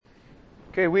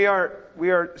Okay, we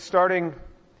are starting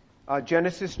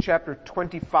Genesis chapter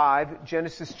 25.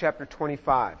 Genesis chapter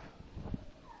 25.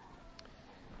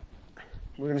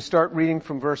 We're going to start reading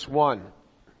from verse 1.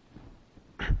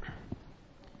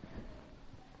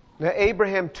 Now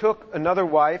Abraham took another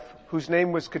wife whose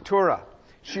name was Keturah.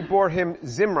 She bore him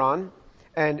Zimran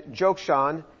and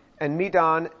Jokshan and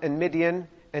Medan and Midian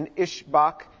and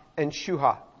Ishbak and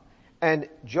Shuha. And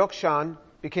Jokshan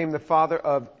became the father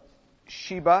of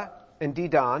Sheba and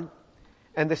Dedan,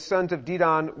 and the sons of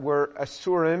Dedan were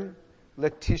Asurim,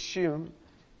 Letishim,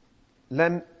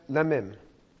 Lemim.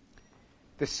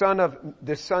 The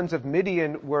sons of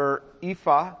Midian were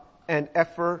Ephah and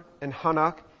Epher and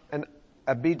Hanak and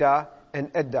Abidah and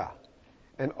Eddah.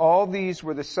 And all these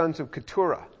were the sons of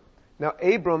Keturah. Now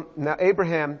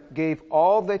Abraham gave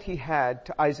all that he had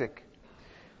to Isaac.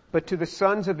 But to the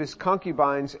sons of his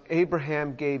concubines,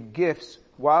 Abraham gave gifts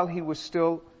while he was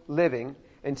still living,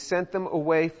 and sent them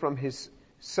away from his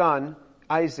son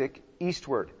Isaac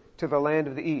eastward to the land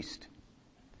of the east.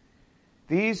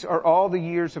 These are all the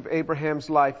years of Abraham's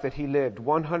life that he lived,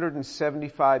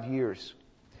 175 years.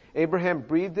 Abraham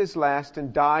breathed his last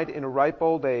and died in a ripe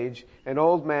old age, an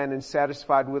old man and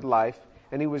satisfied with life,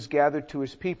 and he was gathered to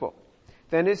his people.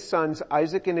 Then his sons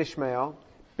Isaac and Ishmael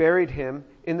buried him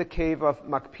in the cave of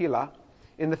Machpelah,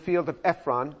 in the field of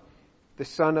Ephron, the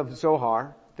son of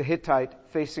Zohar, the Hittite,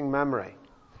 facing Mamre.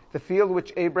 The field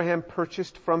which Abraham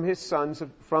purchased from the sons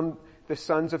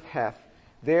of Heth,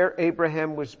 there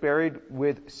Abraham was buried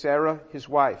with Sarah his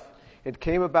wife. It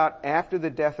came about after the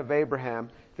death of Abraham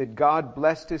that God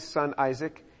blessed his son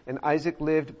Isaac, and Isaac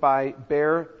lived by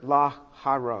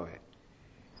Beer-lahai-roi.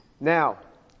 Now,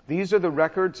 these are the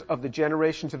records of the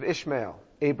generations of Ishmael,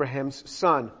 Abraham's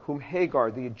son, whom Hagar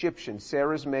the Egyptian,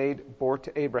 Sarah's maid, bore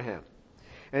to Abraham.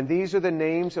 And these are the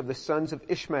names of the sons of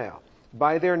Ishmael,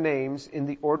 by their names in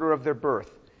the order of their birth: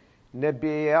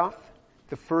 Nebaioth,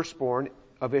 the firstborn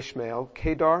of Ishmael,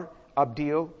 Kedar,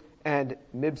 Abdil, and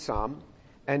Mibsam,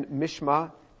 and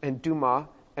Mishma, and Dumah,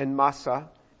 and Massa,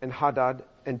 and Hadad,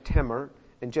 and Temer,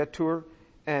 and Jetur,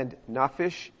 and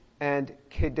Naphish, and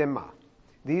Kedemah.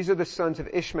 These are the sons of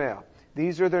Ishmael.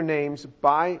 These are their names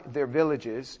by their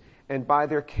villages and by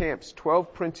their camps,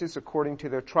 12 princes according to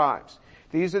their tribes.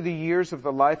 These are the years of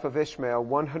the life of Ishmael,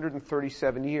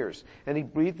 137 years. And he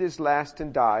breathed his last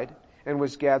and died, and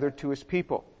was gathered to his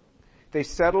people. They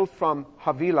settled from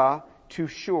Havilah to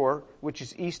Shur, which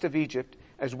is east of Egypt,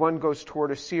 as one goes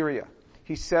toward Assyria.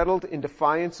 He settled in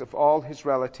defiance of all his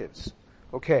relatives.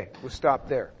 Okay, we'll stop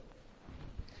there.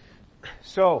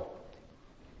 So,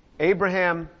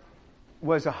 Abraham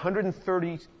was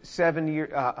 137 years,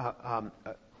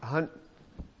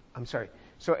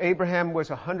 So Abraham was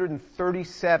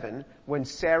 137 when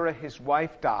Sarah, his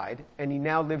wife, died, and he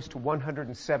now lives to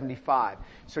 175.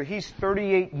 So he's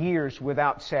 38 years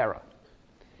without Sarah.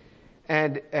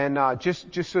 And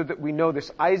just so that we know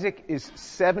this, Isaac is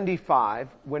 75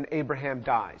 when Abraham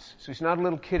dies. So he's not a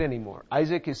little kid anymore.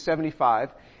 Isaac is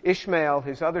 75. Ishmael,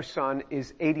 his other son,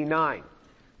 is 89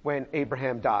 when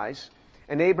Abraham dies.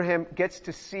 And Abraham gets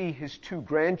to see his two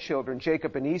grandchildren,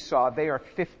 Jacob and Esau. They are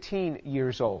 15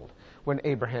 years old when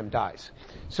Abraham dies.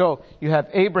 So you have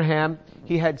Abraham,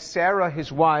 he had Sarah,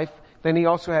 his wife, then he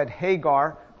also had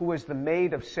Hagar, who was the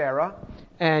maid of Sarah,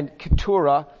 and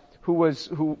Keturah, who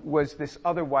was this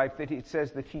other wife that it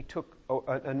says that he took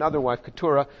another wife,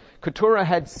 Keturah. Keturah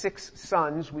had 6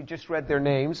 sons, we just read their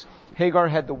names. Hagar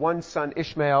had the one son,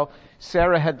 Ishmael.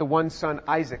 Sarah had the one son,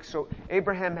 Isaac. So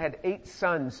Abraham had 8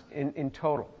 sons in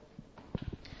total.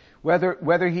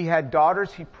 Whether he had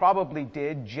daughters, he probably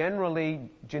did.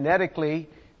 Generally, genetically,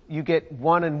 you get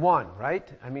 1 and 1,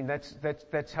 right? I mean,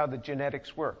 that's how the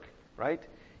genetics work, right?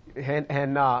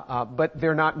 But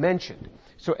they're not mentioned.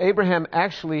 So Abraham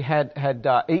actually had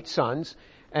 8 sons,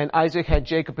 and Isaac had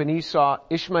Jacob and Esau.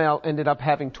 Ishmael ended up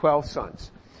having 12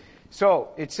 sons. So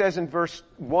it says in verse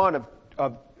 1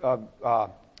 of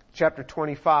chapter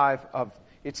 25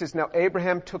 it says, now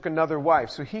Abraham took another wife.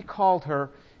 So he called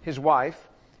her his wife,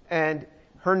 and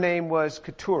her name was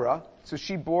Keturah. So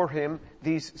she bore him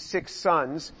these 6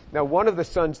 sons. Now one of the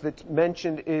sons that's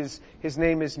mentioned his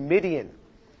name is Midian.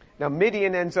 Now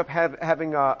Midian ends up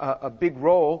having a big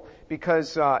role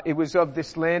because it was of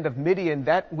this land of Midian.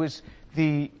 That was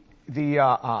the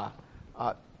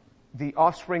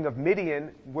offspring of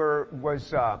Midian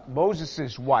was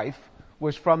Moses' wife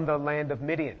was from the land of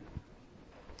Midian.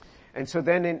 And so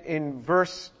then in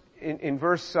verse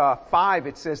 5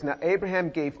 it says, now Abraham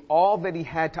gave all that he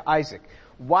had to Isaac.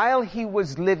 While he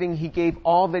was living, he gave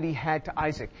all that he had to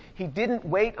Isaac. He didn't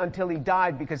wait until he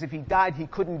died, because if he died, he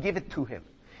couldn't give it to him.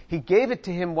 He gave it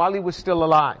to him while he was still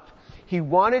alive. He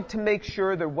wanted to make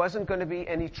sure there wasn't going to be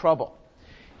any trouble.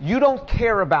 You don't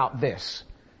care about this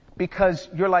because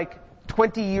you're like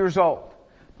 20 years old.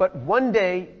 But one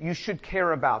day you should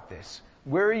care about this.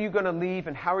 Where are you going to leave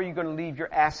and how are you going to leave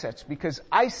your assets? Because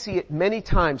I see it many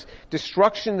times,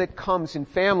 destruction that comes in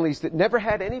families that never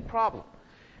had any problem.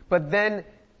 But then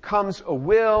comes a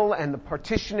will and the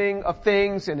partitioning of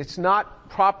things, and it's not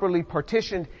properly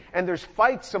partitioned, and there's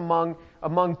fights among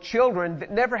children that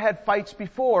never had fights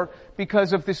before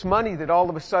because of this money that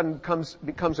all of a sudden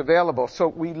becomes available. So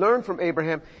we learn from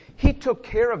Abraham, he took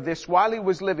care of this while he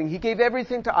was living. He gave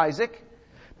everything to Isaac,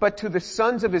 but to the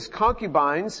sons of his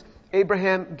concubines,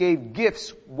 Abraham gave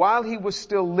gifts while he was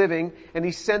still living, and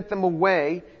he sent them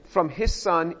away from his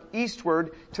son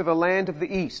eastward to the land of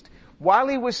the east. While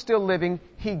he was still living,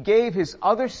 he gave his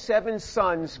other 7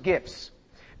 sons gifts.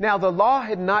 Now the law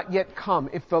had not yet come.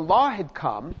 If the law had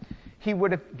come, he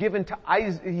would have given to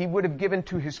Isaac, he would have given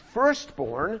to his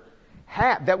firstborn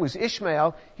half. That was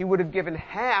Ishmael. He would have given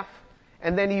half,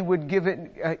 and then he would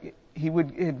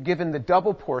have given the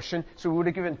double portion. So he would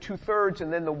have given 2/3,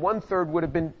 and then the 1/3 would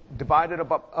have been divided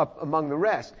up among the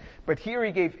rest. But here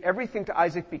he gave everything to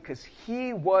Isaac because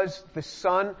he was the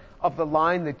son of the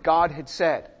line that God had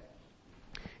said.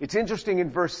 It's interesting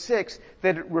in verse 6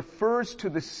 that it refers to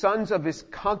the sons of his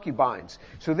concubines.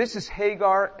 So this is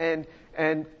Hagar and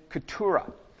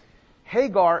Keturah.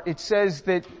 Hagar, it says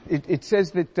that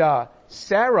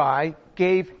Sarai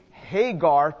gave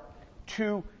Hagar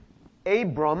to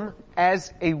Abram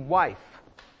as a wife.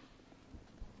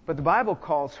 But the Bible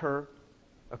calls her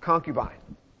a concubine.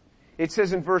 It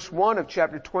says in verse 1 of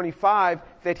chapter 25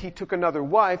 that he took another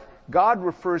wife. God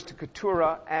refers to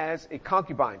Keturah as a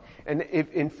concubine. And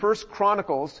in 1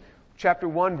 Chronicles chapter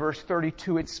 1 verse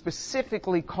 32, it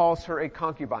specifically calls her a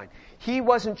concubine. God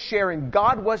wasn't sharing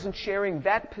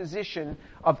that position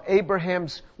of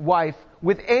Abraham's wife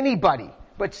with anybody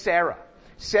but Sarah.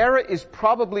 Sarah is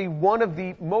probably one of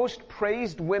the most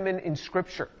praised women in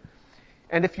Scripture.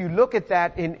 And if you look at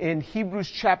that in Hebrews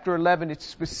chapter 11, it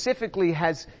specifically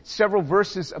has several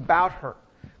verses about her.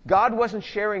 God wasn't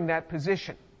sharing that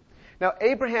position. Now,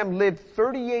 Abraham lived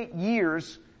 38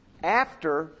 years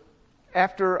after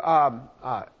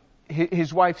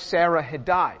his wife Sarah had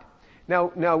died.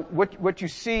 Now, what you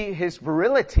see, his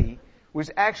virility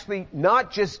was actually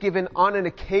not just given on an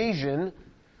occasion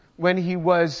when he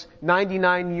was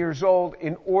 99 years old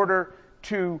in order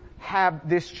to have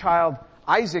this child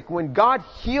Isaac. When God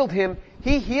healed him,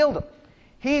 he healed him.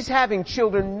 He's having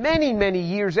children many, many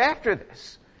years after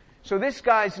this. So this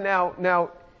guy's now,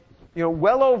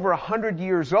 well over 100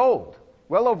 years old.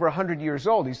 Well over 100 years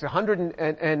old. He's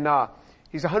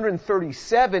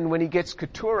 137 when he gets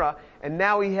Keturah, and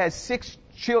now he has six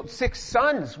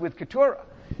sons with Keturah.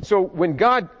 So when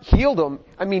God healed him,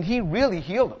 he really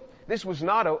healed him. This was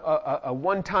not a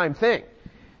one-time thing.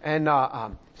 And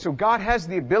so God has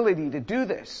the ability to do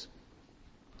this.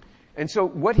 And so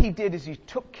what he did is he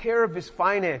took care of his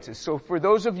finances. So for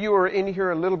those of you who are in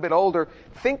here a little bit older,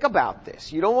 think about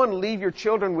this. You don't want to leave your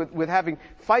children with having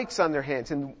fights on their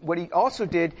hands. And what he also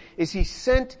did is he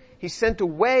sent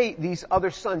away these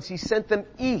other sons. He sent them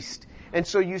east. And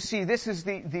so you see, this is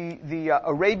the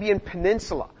Arabian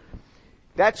Peninsula.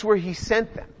 That's where he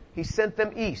sent them. He sent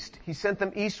them east. He sent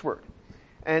them eastward.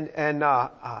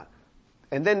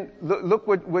 And then look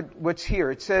what's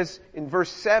here. It says in verse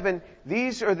 7,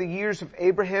 these are the years of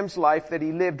Abraham's life that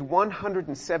he lived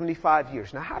 175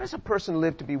 years. Now, how does a person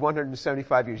live to be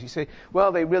 175 years? You say,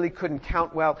 well, they really couldn't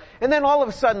count well. And then all of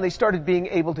a sudden they started being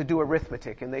able to do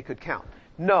arithmetic and they could count.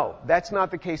 No, that's not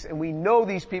the case. And we know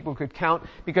these people could count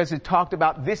because it talked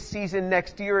about this season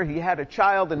next year. He had a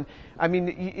child and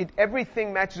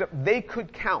everything matches up. They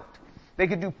could count. They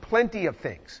could do plenty of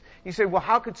things. You say, well,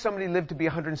 how could somebody live to be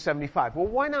 175? Well,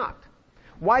 why not?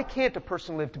 Why can't a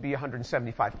person live to be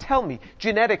 175? Tell me,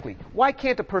 genetically, why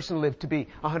can't a person live to be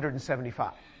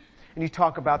 175? And you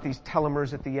talk about these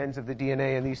telomeres at the ends of the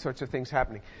DNA and these sorts of things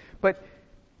happening. But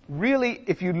really,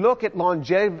 if you look at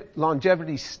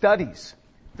longevity studies,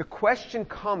 the question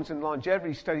comes in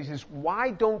longevity studies is,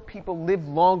 why don't people live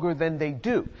longer than they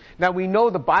do? Now we know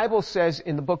the Bible says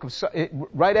in the book of,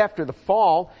 right after the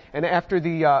fall and after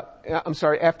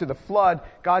the flood,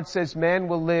 God says man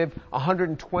will live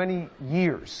 120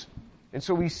 years. And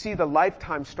so we see the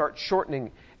lifetime start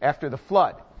shortening after the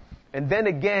flood. And then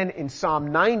again in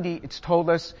Psalm 90, it's told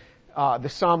us, the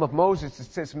Psalm of Moses, it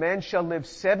says man shall live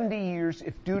 70 years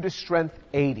if due to strength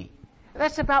 80. And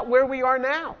that's about where we are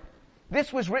now.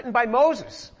 This was written by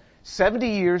Moses. 70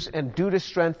 years and due to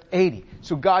strength 80.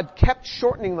 So God kept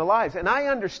shortening the lives. And I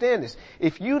understand this.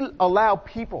 If you allow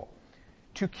people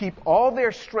to keep all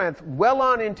their strength well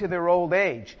on into their old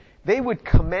age, they would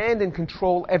command and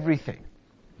control everything.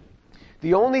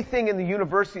 The only thing in the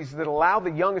universities that allow the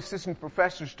young assistant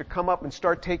professors to come up and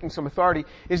start taking some authority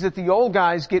is that the old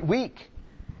guys get weak.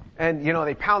 And,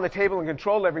 they pound the table and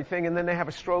control everything, and then they have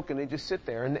a stroke and they just sit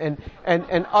there.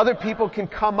 And other people can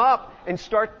come up and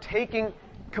start taking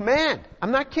command.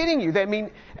 I'm not kidding you.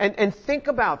 And think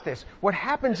about this. What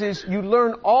happens is you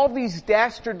learn all these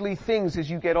dastardly things as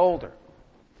you get older.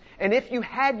 And if you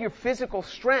had your physical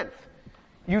strength,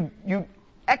 you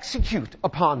execute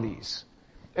upon these.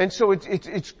 And so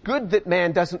it's good that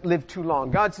man doesn't live too long.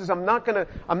 God says, I'm not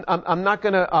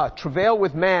gonna travail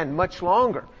with man much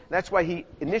longer. That's why he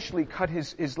initially cut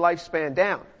his lifespan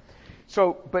down.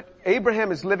 But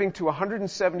Abraham is living to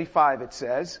 175, it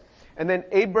says. And then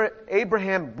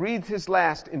Abraham breathed his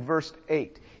last in verse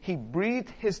 8. He breathed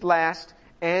his last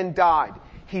and died.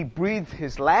 He breathed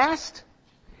his last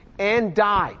and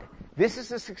died. This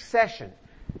is a succession.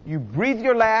 You breathe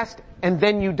your last and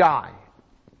then you die.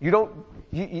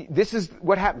 This is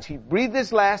what happens. He breathed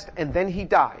his last and then he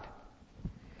died.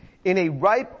 In a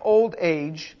ripe old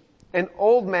age, an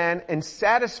old man and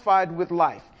satisfied with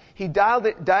life. He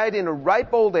died in a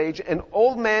ripe old age, an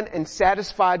old man and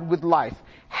satisfied with life.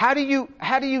 How do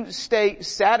you stay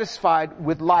satisfied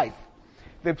with life?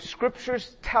 The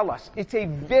scriptures tell us it's a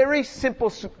very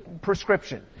simple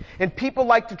prescription. And people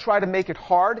like to try to make it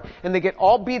hard, and they get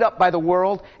all beat up by the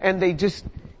world, and they just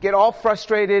get all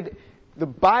frustrated. The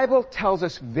Bible tells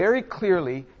us very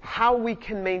clearly how we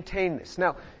can maintain this.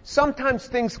 Now, sometimes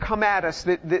things come at us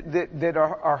that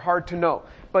are hard to know.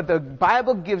 But the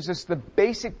Bible gives us the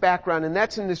basic background, and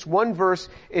that's in this one verse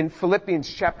in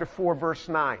Philippians chapter 4, verse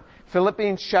 9.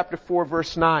 Philippians chapter 4,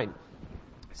 verse 9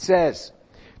 says,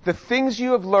 "The things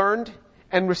you have learned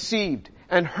and received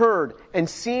and heard and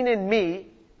seen in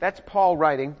me," that's Paul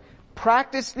writing,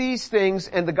 "practice these things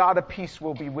and the God of peace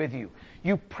will be with you."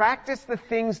 You practice the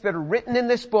things that are written in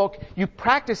this book, you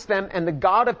practice them and the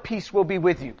God of peace will be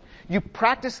with you. You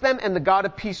practice them and the God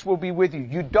of peace will be with you.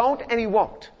 You don't and he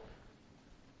won't.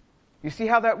 You see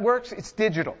how that works? It's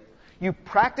digital. You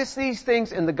practice these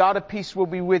things and the God of peace will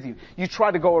be with you. You try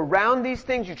to go around these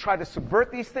things, you try to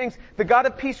subvert these things, the God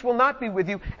of peace will not be with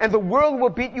you, and the world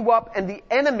will beat you up, and the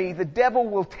enemy, the devil,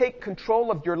 will take control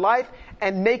of your life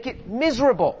and make it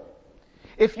miserable.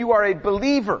 If you are a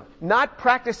believer, not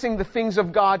practicing the things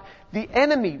of God, the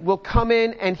enemy will come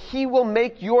in and he will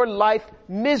make your life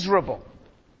miserable.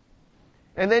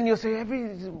 And then you'll say,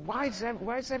 why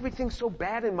is everything so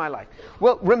bad in my life?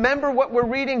 Well, remember what we're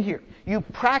reading here. You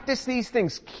practice these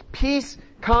things. Peace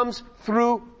comes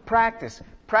through practice.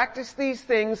 Practice these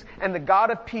things and the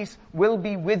God of peace will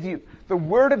be with you. The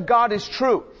Word of God is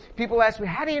true. People ask me,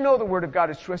 how do you know the Word of God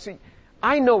is true? I say,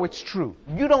 I know it's true.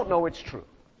 You don't know it's true.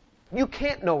 You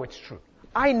can't know it's true.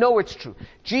 I know it's true.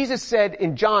 Jesus said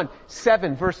in John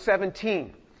 7 verse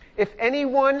 17, if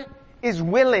anyone is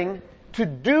willing to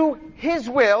do His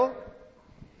will,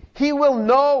 he will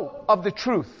know of the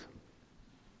truth,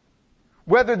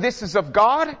 whether this is of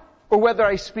God or whether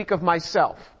I speak of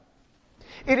myself.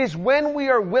 It is when we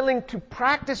are willing to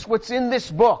practice what's in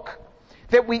this book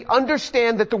that we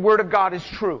understand that the Word of God is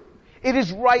true. It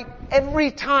is right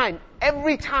every time.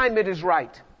 Every time it is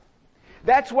right.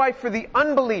 That's why for the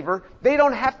unbeliever, they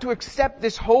don't have to accept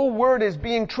this whole Word as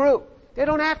being true. They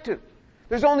don't have to.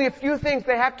 There's only a few things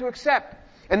they have to accept.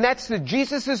 And that's that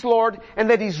Jesus is Lord and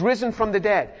that He's risen from the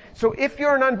dead. So if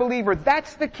you're an unbeliever,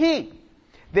 that's the key.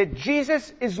 That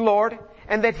Jesus is Lord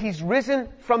and that He's risen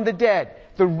from the dead.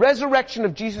 The resurrection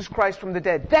of Jesus Christ from the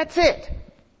dead. That's it.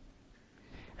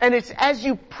 And it's as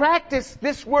you practice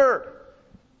this Word,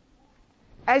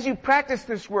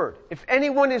 if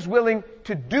anyone is willing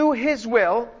to do His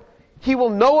will, he will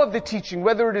know of the teaching,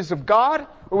 whether it is of God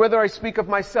or whether I speak of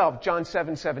myself, John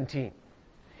 7:17.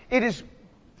 It is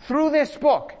through this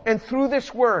book and through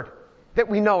this Word that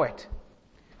we know it.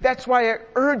 That's why I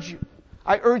urge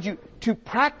you to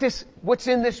practice what's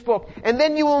in this book, and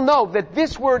then you will know that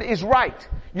this Word is right.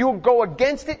 You'll go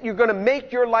against it, you're going to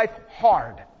make your life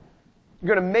hard.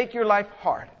 You're going to make your life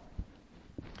hard.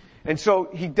 And so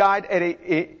he died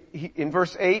in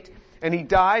verse 8, and he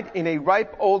died in a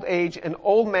ripe old age, an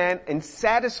old man, and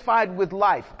satisfied with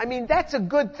life. I mean, that's a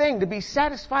good thing, to be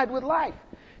satisfied with life.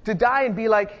 To die and be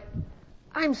like,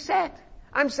 I'm set.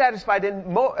 I'm satisfied.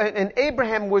 And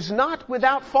Abraham was not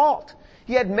without fault.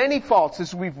 He had many faults,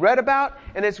 as we've read about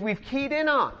and as we've keyed in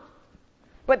on.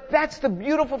 But that's the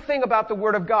beautiful thing about the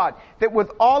Word of God, that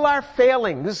with all our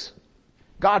failings,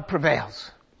 God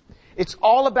prevails. It's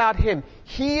all about Him.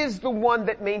 He is the one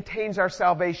that maintains our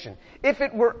salvation. If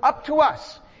it were up to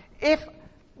us, if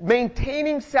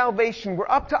maintaining salvation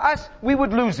were up to us, we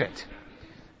would lose it.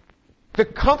 The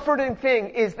comforting thing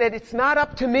is that it's not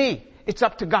up to me, it's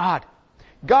up to God.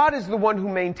 God is the one who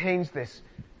maintains this.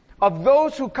 Of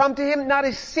those who come to Him, not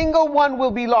a single one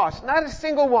will be lost. Not a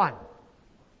single one.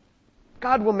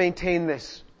 God will maintain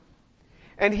this.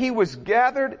 And He was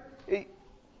gathered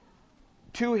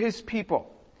to His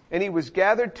people. And He was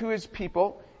gathered to His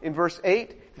people in verse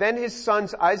 8. Then His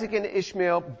sons Isaac and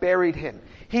Ishmael buried Him.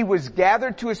 He was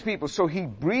gathered to His people. So He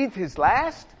breathed His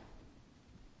last.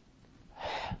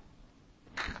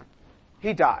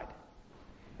 He died.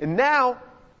 And now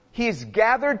He is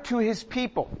gathered to His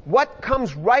people. What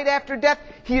comes right after death?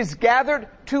 He is gathered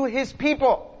to His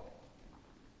people.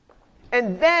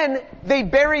 And then they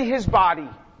bury His body.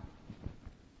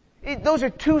 Those are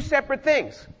two separate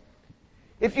things.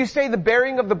 If you say the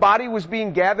burying of the body was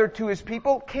being gathered to His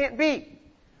people, can't be.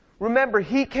 Remember,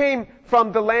 He came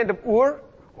from the land of Ur,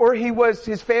 or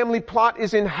His family plot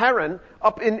is in Haran,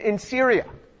 up in Syria.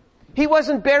 He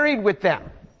wasn't buried with them.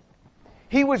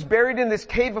 He was buried in this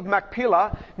cave of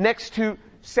Machpelah next to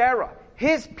Sarah.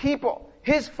 His people,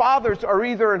 His fathers are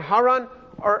either in Haran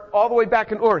or all the way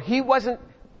back in Ur. He wasn't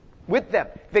with them.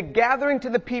 The gathering to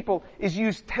the people is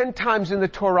used 10 times in the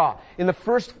Torah. In the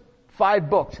first 5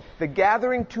 books, the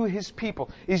gathering to His people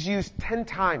is used 10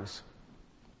 times.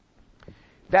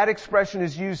 That expression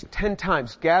is used 10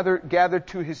 times, gathered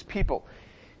to His people.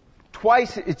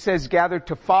 Twice it says gathered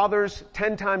to fathers,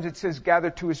 10 times it says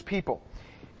gathered to His people.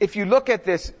 If you look at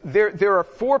this, there are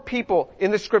 4 people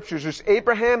in the scriptures. There's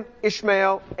Abraham,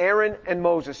 Ishmael, Aaron, and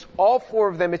Moses. All 4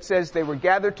 of them, it says they were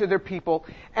gathered to their people.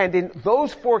 And in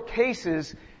those 4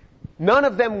 cases, none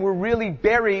of them were really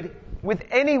buried with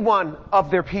any one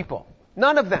of their people.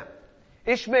 None of them.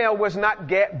 Ishmael was not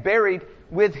buried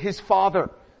with his father,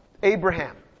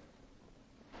 Abraham.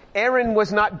 Aaron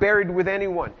was not buried with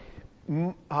anyone.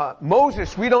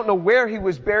 Moses, we don't know where he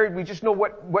was buried. We just know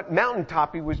what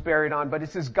mountaintop he was buried on. But it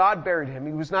says God buried him.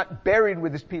 He was not buried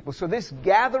with his people. So this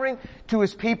gathering to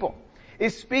his people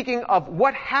is speaking of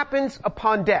what happens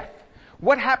upon death.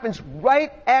 What happens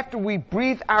right after we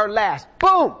breathe our last.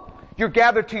 Boom! You're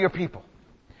gathered to your people.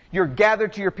 You're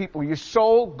gathered to your people. Your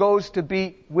soul goes to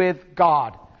be with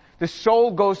God. The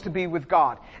soul goes to be with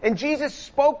God. And Jesus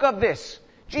spoke of this.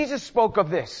 Jesus spoke of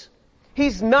this.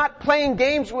 He's not playing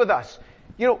games with us.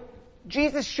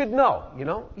 Jesus should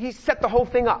know, He set the whole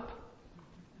thing up.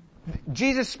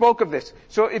 Jesus spoke of this.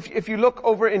 So if you look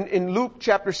over in Luke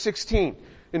chapter 16,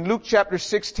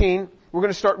 we're going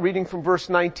to start reading from verse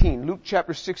 19. Luke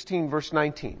chapter 16, verse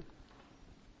 19.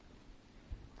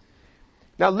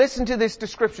 Now listen to this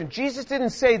description. Jesus didn't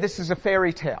say this is a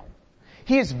fairy tale.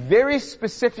 He is very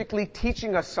specifically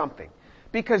teaching us something.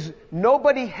 Because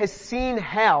nobody has seen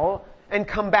hell and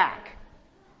come back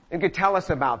and could tell us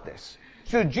about this.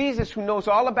 So Jesus, who knows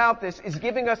all about this, is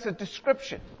giving us a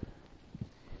description.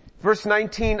 Verse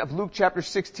 19 of Luke chapter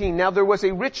 16. Now there was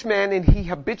a rich man, and he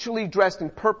habitually dressed in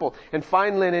purple and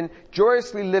fine linen,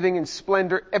 joyously living in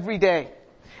splendor every day.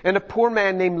 And a poor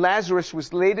man named Lazarus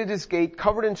was laid at his gate,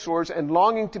 covered in sores, and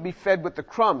longing to be fed with the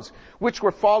crumbs, which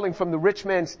were falling from the rich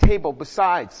man's table.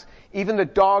 Besides, even the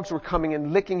dogs were coming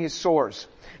and licking his sores.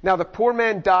 Now the poor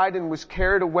man died and was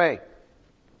carried away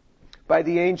by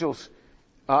the angels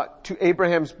to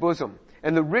Abraham's bosom.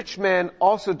 And the rich man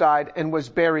also died and was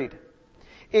buried.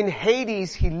 In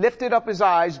Hades he lifted up his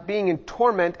eyes, being in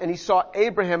torment, and he saw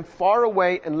Abraham far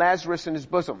away and Lazarus in his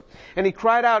bosom. And he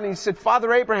cried out and he said,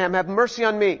 Father Abraham, have mercy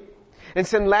on me, and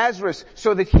send Lazarus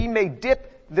so that he may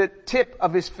dip the tip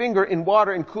of his finger in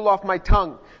water and cool off my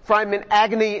tongue, for I am in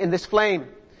agony in this flame.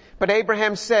 But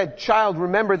Abraham said, Child,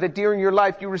 remember that during your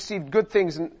life you received good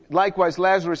things, and likewise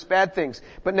Lazarus bad things.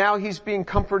 But now he's being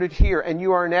comforted here, and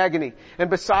you are in agony. And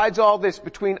besides all this,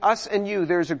 between us and you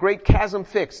there is a great chasm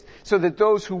fixed, so that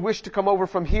those who wish to come over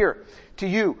from here to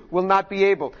you will not be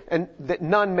able, and that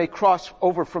none may cross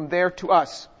over from there to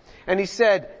us. And he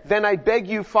said, Then I beg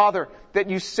you, Father, that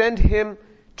you send him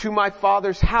to my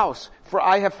father's house, for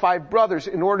I have 5 brothers,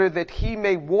 in order that he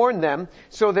may warn them,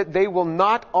 so that they will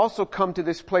not also come to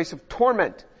this place of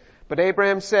torment. But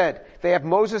Abraham said, They have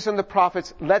Moses and the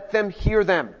prophets, let them hear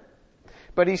them.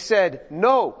 But he said,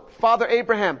 No, Father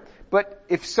Abraham, but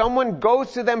if someone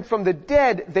goes to them from the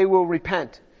dead, they will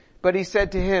repent. But he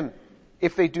said to him,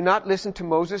 If they do not listen to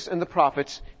Moses and the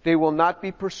prophets, they will not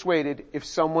be persuaded if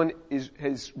someone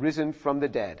has risen from the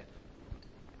dead.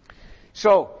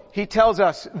 So, he tells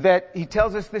us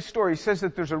this story. He says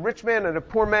that there's a rich man and a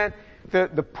poor man.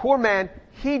 The poor man,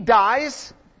 he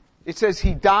dies. It says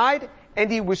he died and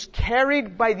he was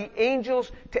carried by the angels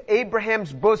to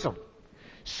Abraham's bosom.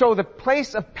 So the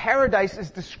place of paradise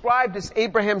is described as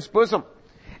Abraham's bosom.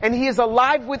 And he is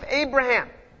alive with Abraham.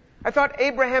 I thought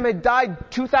Abraham had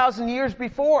died 2,000 years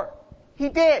before. He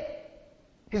did.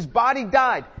 His body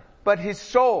died, but his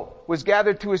soul was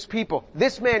gathered to his people.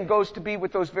 This man goes to be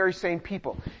with those very same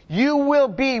people. You will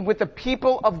be with the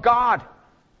people of God.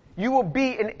 You will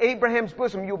be in Abraham's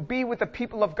bosom. You'll be with the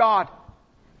people of God.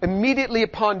 Immediately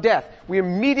upon death, we're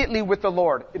immediately with the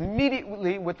Lord.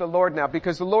 Immediately with the Lord now,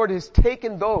 because the Lord has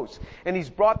taken those and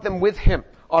he's brought them with him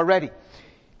already.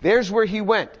 There's where he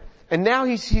went. And now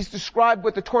he's described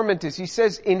what the torment is. He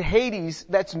says in Hades,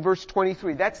 that's in verse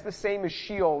 23. That's the same as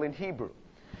Sheol in Hebrew.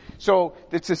 So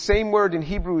it's the same word in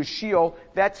Hebrew as Sheol.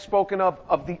 That's spoken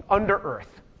of the under earth,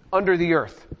 under the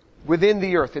earth, within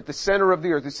the earth, at the center of the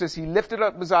earth. It says he lifted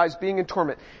up his eyes being in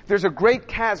torment. There's a great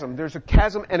chasm. There's a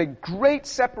chasm and a great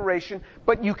separation,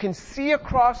 but you can see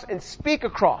across and speak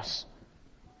across.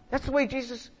 That's the way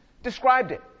Jesus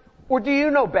described it. Or do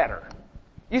you know better?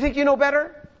 You think you know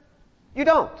better? You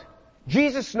don't.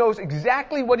 Jesus knows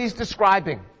exactly what he's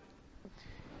describing.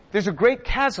 There's a great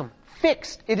chasm.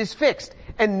 Fixed. It is fixed.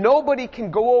 And nobody can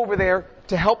go over there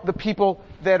to help the people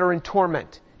that are in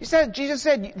torment. Jesus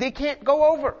said they can't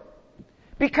go over.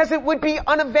 Because it would be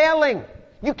unavailing.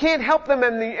 You can't help them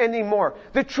anymore.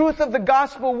 The truth of the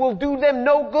gospel will do them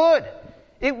no good.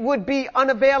 It would be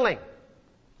unavailing.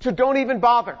 So don't even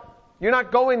bother. You're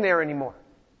not going there anymore.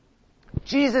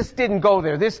 Jesus didn't go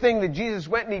there. This thing that Jesus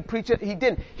went and he preached, he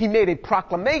didn't. He made a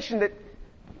proclamation that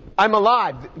I'm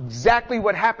alive. Exactly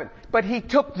what happened. But he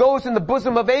took those in the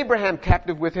bosom of Abraham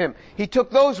captive with him. He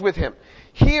took those with him.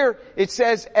 Here it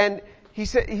says, and he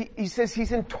says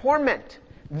he's in torment.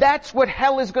 That's what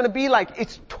hell is going to be like.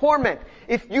 It's torment.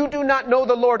 If you do not know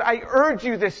the Lord, I urge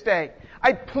you this day.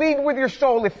 I plead with your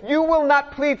soul. If you will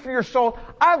not plead for your soul,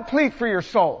 I'll plead for your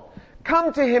soul.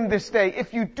 Come to him this day.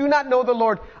 If you do not know the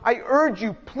Lord, I urge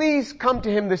you, please come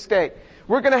to him this day.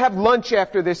 We're going to have lunch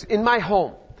after this in my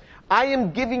home. I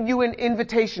am giving you an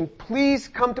invitation. Please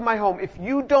come to my home. If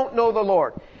you don't know the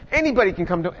Lord, everybody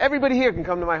here can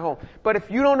come to my home. But if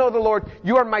you don't know the Lord,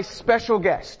 you are my special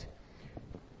guest.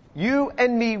 You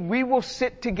and me, we will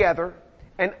sit together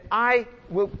and I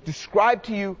will describe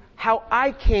to you how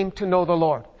I came to know the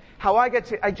Lord.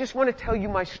 I just want to tell you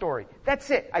my story. That's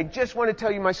it. I just want to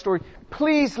tell you my story.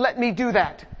 Please let me do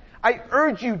that. I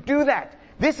urge you, do that.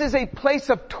 This is a place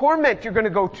of torment you're going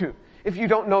to go to if you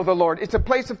don't know the Lord. It's a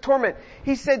place of torment.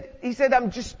 He said,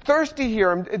 I'm just thirsty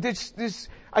here.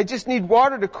 I just need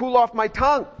water to cool off my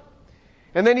tongue.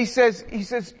 And then he says,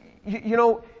 you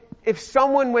know, if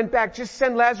someone went back, just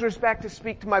send Lazarus back to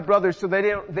speak to my brothers so they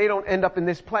don't end up in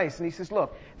this place. And he says,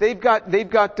 look, they've got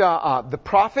the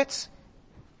prophets.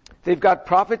 They've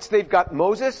got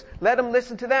Moses. Let them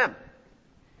listen to them.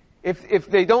 If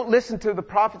they don't listen to the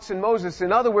prophets and Moses,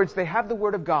 in other words, they have the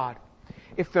word of God.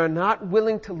 If they're not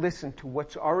willing to listen to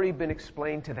what's already been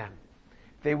explained to them,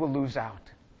 they will lose out.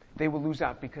 They will lose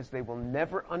out because they will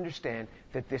never understand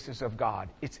that this is of God.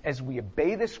 It's as we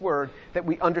obey this word that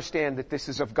we understand that this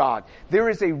is of God. There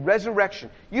is a resurrection.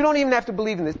 You don't even have to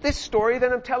believe in this. This story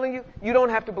that I'm telling you, you don't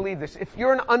have to believe this. If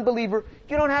you're an unbeliever,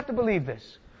 you don't have to believe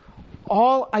this.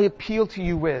 All I appeal to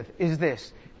you with is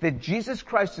this, that Jesus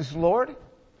Christ is Lord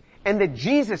and that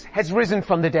Jesus has risen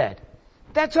from the dead.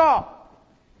 That's all.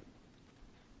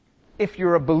 If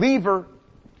you're a believer,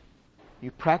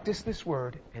 you practice this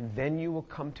word and then you will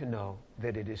come to know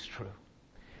that it is true.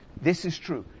 This is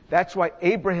true. That's why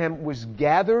Abraham was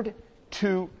gathered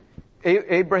to,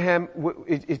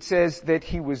 it says that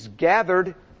he was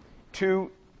gathered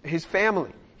to his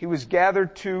family. He was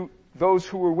gathered to those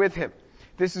who were with him.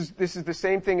 This is the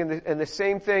same thing, and the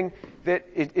same thing that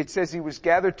it says he was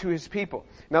gathered to his people.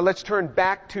 Now let's turn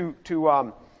back to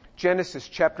Genesis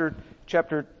chapter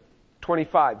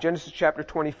 25. Genesis chapter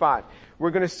 25.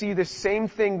 We're going to see the same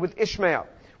thing with Ishmael.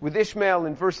 With Ishmael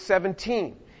in verse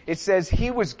 17, it says he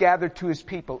was gathered to his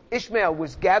people. Ishmael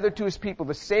was gathered to his people.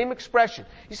 The same expression.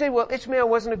 You say, well, Ishmael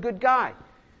wasn't a good guy.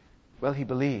 Well, he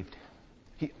believed.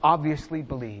 He obviously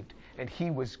believed, and he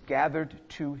was gathered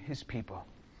to his people.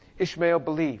 Ishmael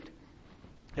believed,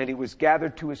 and he was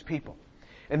gathered to his people.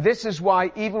 And this is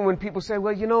why even when people say,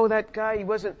 well, you know, that guy, he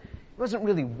wasn't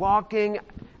really walking. I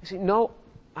say, no,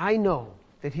 I know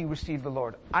that he received the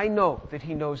Lord. I know that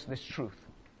he knows this truth.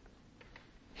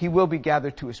 He will be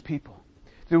gathered to his people.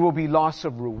 There will be loss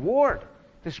of reward,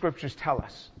 the scriptures tell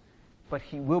us, but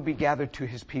he will be gathered to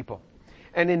his people.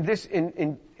 And in this,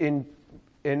 in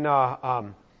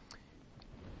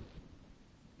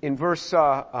verse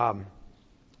 12,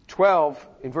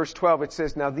 it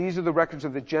says, now these are the records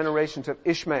of the generations of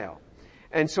Ishmael.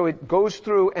 And so it goes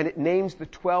through and it names the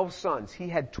 12 sons. He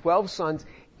had 12 sons.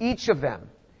 Each of them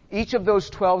each of those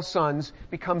 12 sons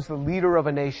becomes the leader of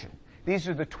a nation. These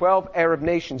are the 12 Arab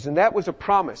nations, and that was a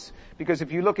promise, because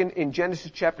if you look in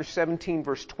Genesis chapter 17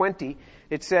 verse 20,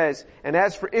 it says, "And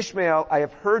as for Ishmael, I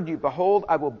have heard you. Behold,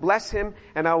 I will bless him,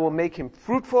 and I will make him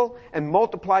fruitful, and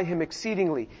multiply him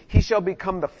exceedingly. He shall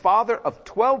become the father of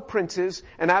 12 princes,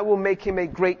 and I will make him a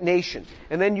great nation."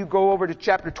 And then you go over to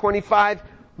chapter 25,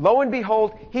 lo and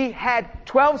behold, he had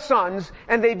 12 sons,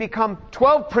 and they become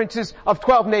 12 princes of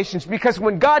 12 nations, because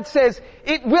when God says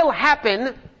it will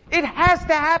happen, it has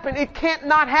to happen. It can't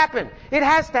not happen. It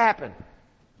has to happen.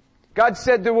 God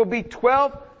said there will be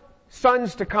 12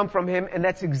 sons to come from him, and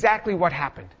that's exactly what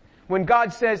happened. When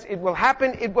God says it will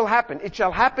happen, it will happen. It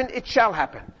shall happen, it shall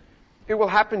happen. It will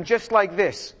happen just like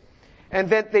this. And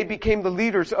then they became the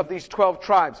leaders of these 12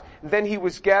 tribes. And then he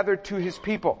was gathered to his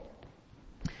people.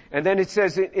 And then it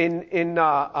says in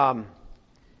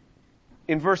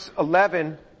verse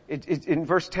 11, in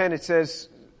verse 10 it says,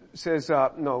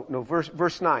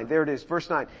 verse 9. There it is, verse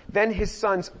 9. "Then his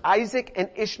sons Isaac and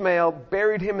Ishmael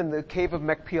buried him in the cave of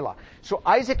Machpelah." So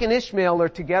Isaac and Ishmael are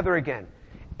together again.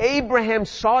 Abraham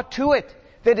saw to it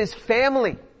that his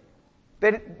family,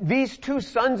 that these two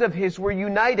sons of his were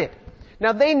united.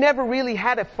 Now they never really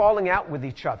had a falling out with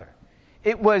each other.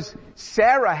 It was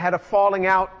Sarah had a falling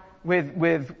out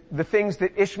with the things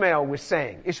that Ishmael was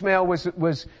saying. Ishmael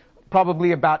was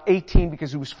probably about 18,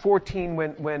 because he was 14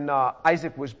 when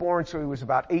Isaac was born, so he was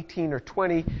about 18 or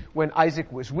 20 when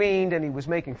Isaac was weaned, and he was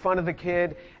making fun of the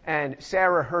kid, and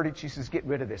Sarah heard it. She says, "Get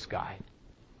rid of this guy.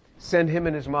 Send him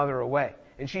and his mother away."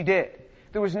 And she did.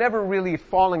 There was never really a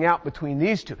falling out between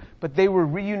these two, but they were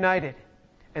reunited,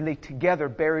 and they together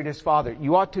buried his father.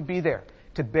 You ought to be there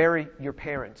to bury your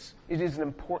parents. It is an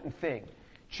important thing.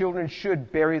 Children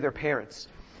should bury their parents.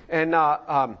 And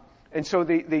so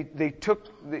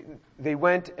they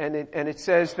went, and it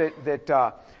says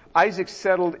that Isaac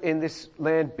settled in this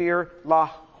land, Beer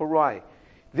Lahai.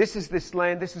 This is this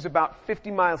land. This is about 50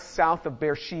 miles south of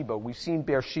Beersheba. We've seen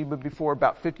Beersheba before.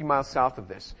 About 50 miles south of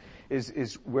this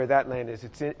is where that land is.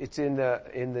 It's in the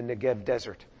Negev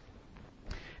desert.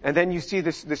 And then you see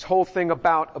this whole thing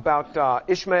about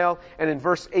Ishmael. And in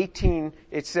verse 18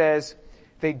 it says,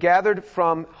 "They gathered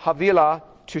from Havilah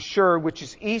to Shur, which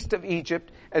is east of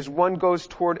Egypt, as one goes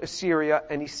toward Assyria,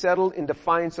 and he settled in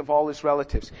defiance of all his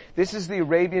relatives." This is the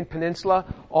Arabian Peninsula,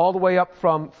 all the way up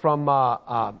from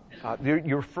the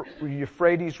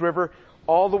Euphrates River,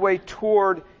 all the way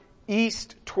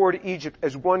east toward Egypt,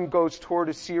 as one goes toward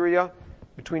Assyria,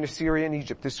 between Assyria and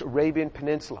Egypt, this Arabian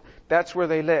Peninsula. That's where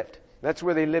they lived. That's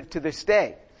where they live to this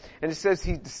day. And it says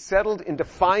he settled in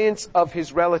defiance of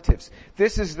his relatives.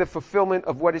 This is the fulfillment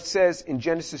of what it says in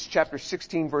Genesis chapter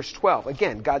 16 verse 12.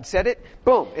 Again, God said it,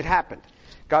 boom, it happened.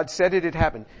 God said it, it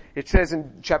happened. It says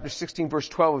in chapter 16 verse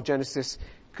 12 of Genesis,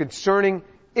 concerning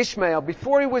Ishmael,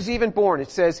 before he was even born,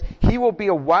 it says, he will be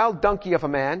a wild donkey of a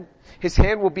man. His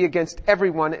hand will be against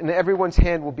everyone, and everyone's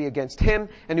hand will be against him,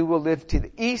 and he will live to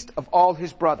the east of all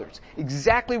his brothers.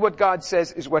 Exactly what God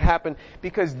says is what happened,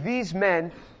 because these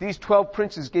men, these 12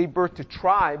 princes, gave birth to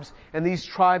tribes, and these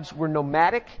tribes were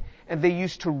nomadic, and they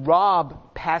used to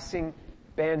rob passing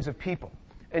bands of people.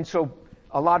 And so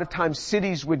a lot of times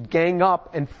cities would gang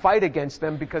up and fight against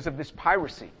them because of this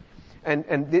piracy.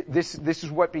 And this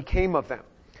is what became of them.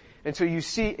 And so you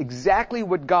see exactly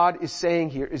what God is saying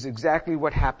here is exactly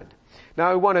what happened. Now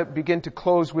I want to begin to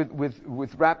close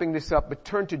with wrapping this up, but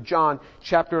turn to John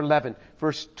chapter 11,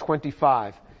 verse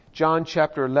 25. John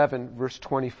chapter 11, verse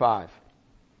 25.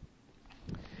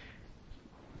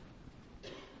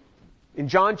 In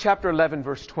John chapter 11,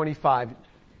 verse 25,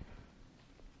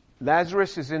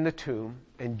 Lazarus is in the tomb,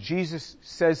 and Jesus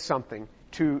says something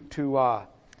to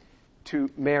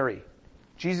Mary.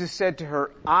 Jesus said to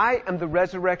her, "I am the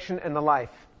resurrection and the life.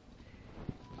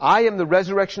 I am the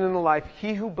resurrection and the life.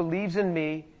 He who believes in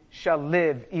me shall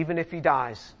live even if he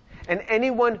dies. And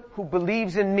anyone who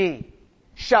believes in me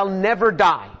shall never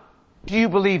die." Do you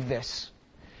believe this?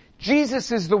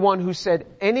 Jesus is the one who said,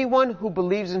 anyone who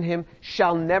believes in him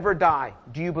shall never die.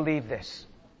 Do you believe this?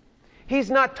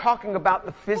 He's not talking about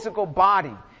the physical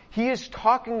body. He is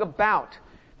talking about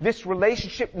this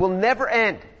relationship will never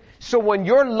end. So when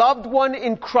your loved one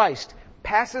in Christ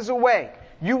passes away,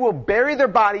 you will bury their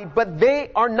body, but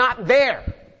they are not there.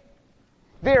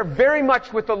 They are very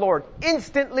much with the Lord,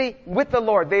 instantly with the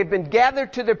Lord. They have been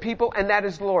gathered to their people, and that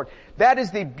is the Lord. That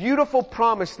is the beautiful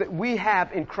promise that we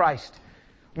have in Christ.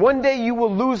 One day you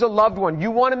will lose a loved one. You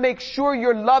want to make sure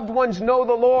your loved ones know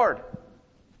the Lord.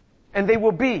 And they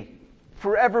will be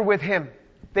forever with Him.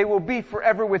 They will be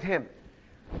forever with Him.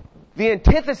 The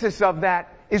antithesis of that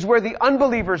is where the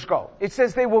unbelievers go. It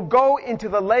says they will go into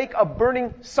the lake of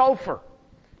burning sulfur.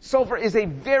 Sulfur is a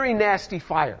very nasty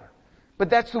fire. But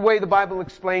that's the way the Bible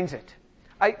explains it.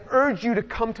 I urge you to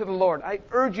come to the Lord. I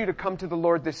urge you to come to the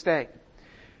Lord this day.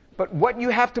 But what you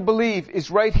have to believe is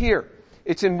right here.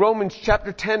 It's in Romans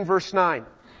chapter 10, verse 9.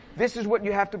 This is what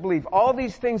you have to believe. All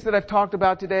these things that I've talked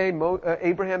about today,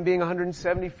 Abraham being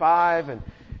 175 and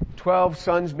 12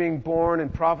 sons being born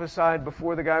and prophesied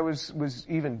before the guy was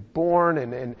even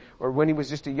born or when he was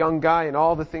just a young guy, and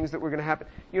all the things that were going to happen.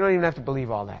 You don't even have to believe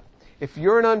all that. If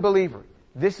you're an unbeliever,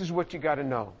 this is what you got to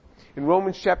know. In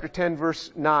Romans chapter 10,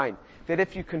 verse 9, that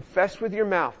if you confess with your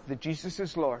mouth that Jesus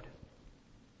is Lord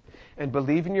and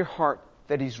believe in your heart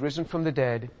that He's risen from the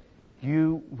dead,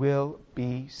 you will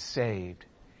be saved.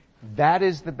 That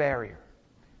is the barrier.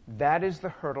 That is the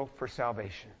hurdle for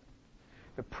salvation.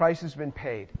 The price has been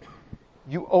paid.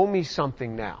 You owe me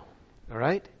something now. All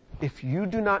right? If you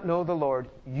do not know the Lord,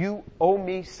 you owe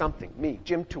me something. Me,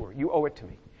 Jim Tour, you owe it to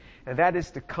me. And that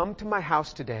is to come to my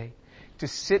house today, to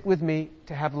sit with me,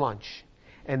 to have lunch,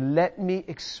 and let me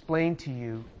explain to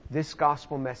you this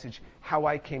gospel message, how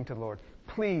I came to the Lord.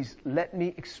 Please let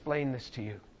me explain this to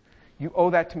you. You owe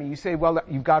that to me. You say, well,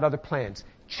 you've got other plans.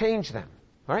 Change them.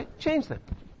 All right? Change them.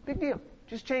 Big deal.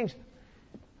 Just change them.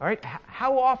 All right?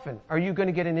 How often are you going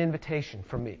to get an invitation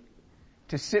from me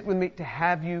to sit with me, to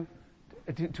have you,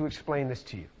 to explain this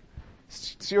to you?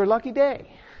 It's your lucky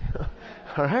day.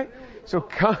 All right? So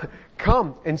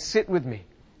come and sit with me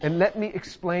and let me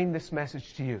explain this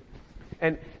message to you.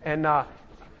 And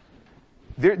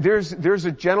there's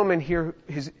a gentleman here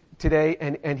today,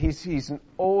 and he's an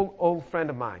old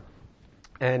friend of mine.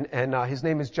 And his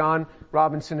name is John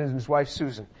Robinson and his wife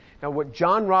Susan. Now what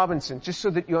John Robinson, just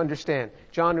so that you understand,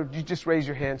 John, would you just raise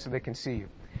your hand so they can see you?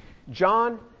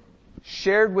 John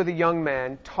shared with a young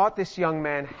man, taught this young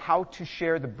man how to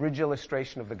share the bridge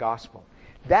illustration of the gospel.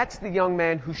 That's the young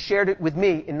man who shared it with me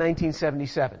in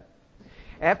 1977.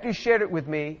 After he shared it with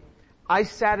me, I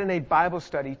sat in a Bible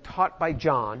study taught by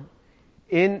John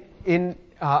it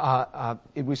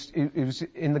was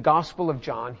in the Gospel of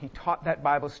John. He taught that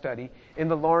Bible study in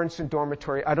the Lawrenson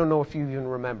dormitory. I don't know if you even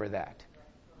remember that.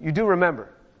 You do remember.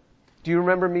 Do you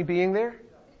remember me being there?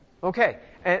 Okay.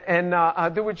 And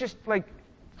there were just like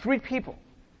 3 people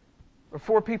or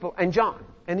 4 people and John.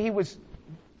 And he was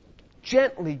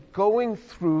gently going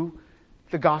through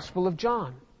the Gospel of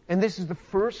John. And this is the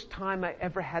first time I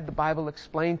ever had the Bible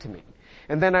explained to me.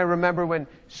 And then I remember when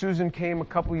Susan came a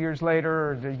couple years later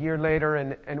or a year later,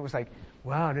 and it was like,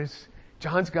 wow,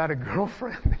 John's got a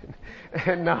girlfriend.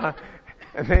 and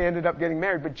they ended up getting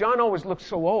married. But John always looked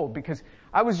so old because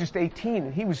I was just 18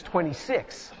 and he was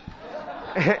 26.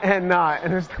 and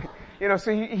it was like,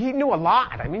 so he knew a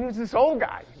lot. I mean, he was this old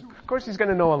guy. Of course he's going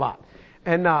to know a lot.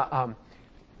 And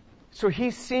so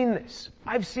he's seen this.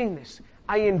 I've seen this.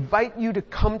 I invite you to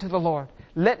come to the Lord.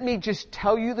 Let me just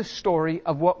tell you the story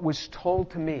of what was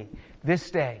told to me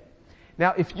this day.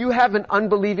 Now, if you have an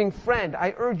unbelieving friend,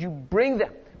 I urge you, bring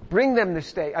them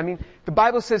this day. I mean, the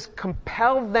Bible says,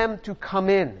 compel them to come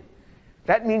in.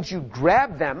 That means you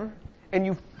grab them and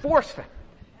you force them.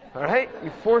 All right?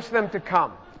 You force them to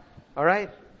come. All right?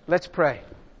 Let's pray.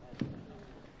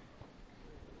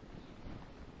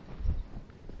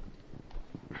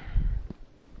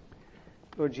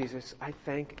 Lord Jesus, I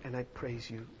thank and I praise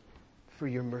you for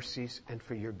your mercies and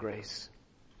for your grace.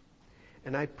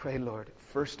 And I pray, Lord,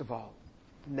 first of all,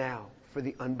 now for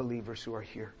the unbelievers who are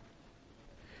here,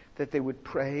 that they would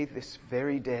pray this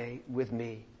very day with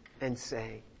me and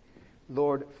say,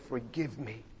 Lord, forgive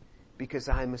me because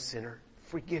I'm a sinner.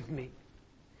 Forgive me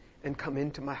and come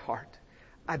into my heart.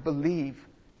 I believe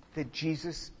that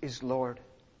Jesus is Lord,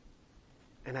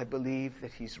 and I believe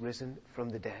that He's risen from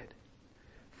the dead.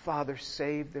 Father,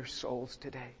 save their souls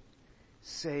today.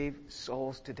 Save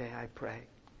souls today, I pray.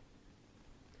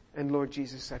 And Lord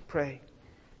Jesus, I pray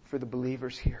for the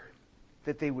believers here,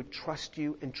 that they would trust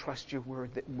you and trust your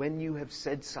word, that when you have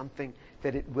said something,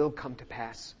 that it will come to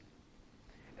pass.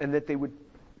 And that they would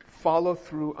follow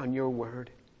through on your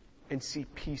word and see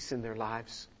peace in their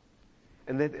lives.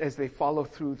 And that as they follow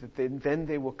through, that then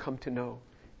they will come to know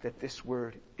that this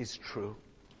word is true.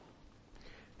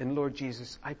 And Lord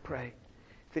Jesus, I pray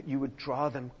that you would draw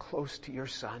them close to your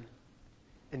Son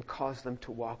and cause them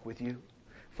to walk with you.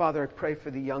 Father, I pray for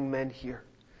the young men here,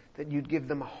 that you'd give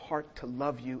them a heart to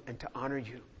love you and to honor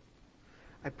you.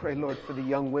 I pray, Lord, for the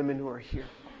young women who are here,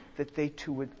 that they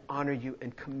too would honor you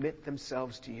and commit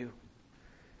themselves to you.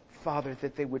 Father,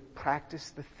 that they would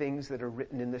practice the things that are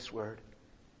written in this word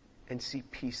and see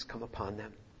peace come upon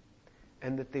them.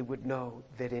 And that they would know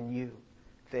that in you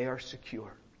they are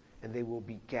secure and they will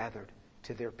be gathered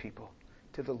to their people,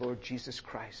 to the Lord Jesus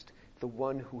Christ, the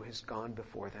one who has gone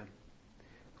before them.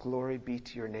 Glory be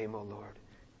to your name, O Lord.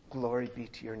 Glory be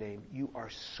to your name. You are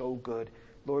so good.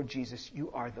 Lord Jesus, you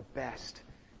are the best.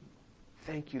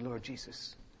 Thank you, Lord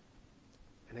Jesus.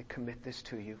 And I commit this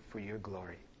to you for your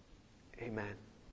glory. Amen.